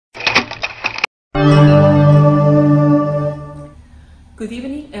Good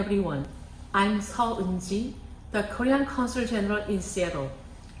evening, everyone. I'm Seo Eun-ji, the Korean Consul General in Seattle.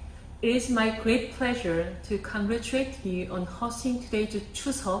 It is my great pleasure to congratulate you on hosting today's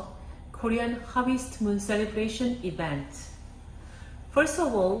Chuseok, Korean Harvest Moon celebration event. First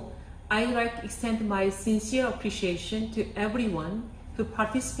of all, I'd like to extend my sincere appreciation to everyone who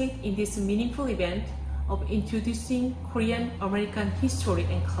participated in this meaningful event of introducing Korean American history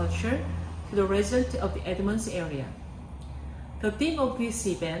and culture to the residents of the Edmonds area. The theme of this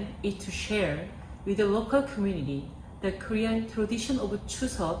event is to share with the local community the Korean tradition of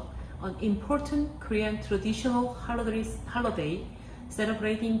Chuseok, an important Korean traditional holiday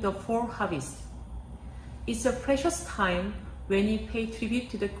celebrating the fall harvest. It's a precious time when we pay tribute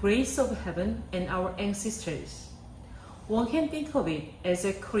to the grace of heaven and our ancestors. One can think of it as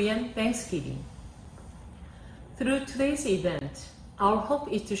a Korean Thanksgiving. Through today's event, our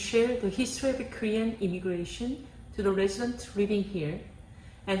hope is to share the history of Korean immigration to the residents living here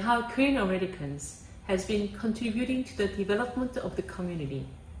and how Korean Americans has been contributing to the development of the community.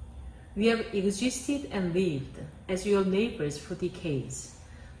 We have existed and lived as your neighbors for decades,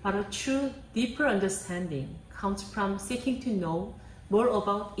 but a true, deeper understanding comes from seeking to know more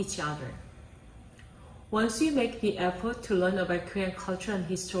about each other. Once you make the effort to learn about Korean culture and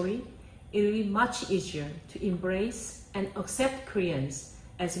history, it will be much easier to embrace and accept Koreans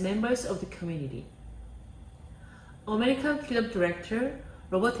as members of the community. American film director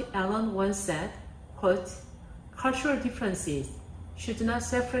Robert Allen once said, quote, "Cultural differences should not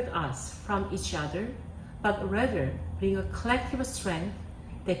separate us from each other, but rather bring a collective strength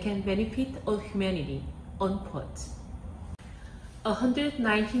that can benefit all humanity," unquote.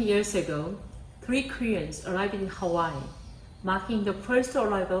 119 years ago, 3 Koreans arrived in Hawaii, marking the first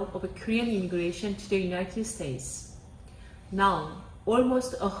arrival of Korean immigration to the United States. Now,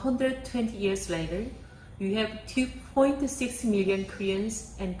 almost 120 years later, you have 2.6 million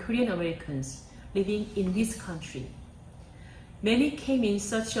Koreans and Korean Americans living in this country. Many came in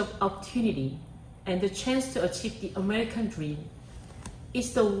search of opportunity and the chance to achieve the American dream.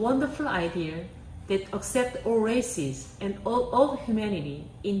 It's the wonderful idea that accepts all races and all of humanity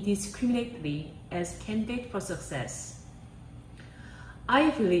indiscriminately as candidates for success.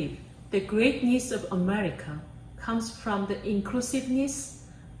 I believe the greatness of America comes from the inclusiveness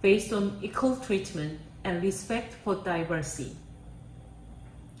based on equal treatment and respect for diversity.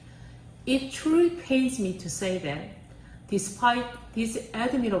 It truly pains me to say that despite this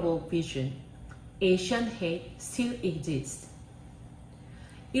admirable vision, Asian hate still exists.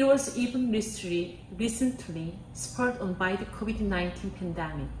 It was even recently spurred on by the COVID-19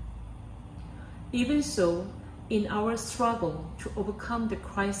 pandemic. Even so, in our struggle to overcome the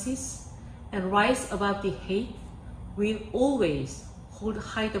crisis and rise above the hate, we'll always hold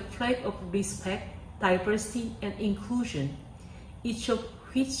high the flag of respect, diversity, and inclusion, each of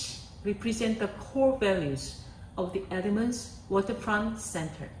which represent the core values of the Edmonds Waterfront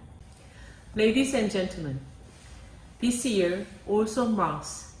Center. Ladies and gentlemen, this year also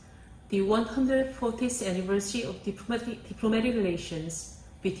marks the 140th anniversary of diplomatic relations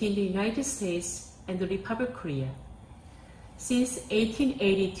between the United States and the Republic of Korea. Since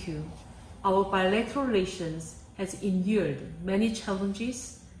 1882, our bilateral relations has endured many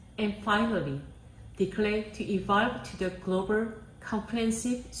challenges and finally declared to evolve to the global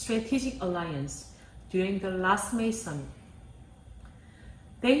comprehensive strategic alliance during the last May summit.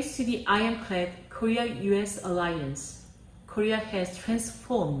 Thanks to the ironclad Korea-US alliance, Korea has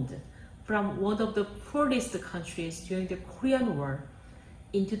transformed from one of the poorest countries during the Korean War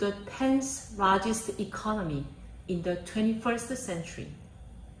into the 10th largest economy in the 21st century.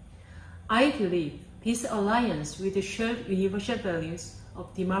 I believe this alliance with the shared universal values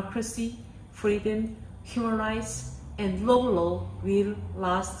of democracy, freedom, human rights, and rule of law will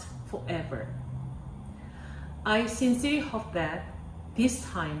last forever. I sincerely hope that this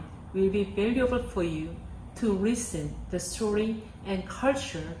time will be valuable for you to listen the story and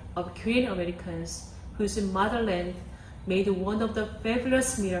culture of Korean Americans whose motherland made one of the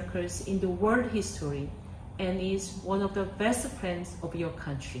fabulous miracles in the world history and is one of the best friends of your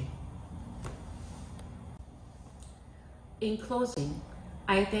country. In closing,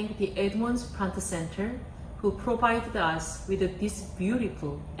 I thank the Edmonds Plant Center who provided us with this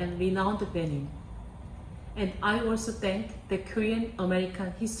beautiful and renowned venue. And I also thank the Korean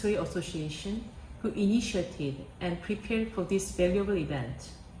American History Association who initiated and prepared for this valuable event.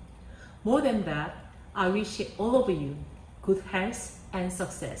 More than that, I wish all of you good health and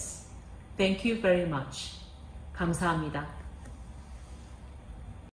success. Thank you very much. 감사합니다.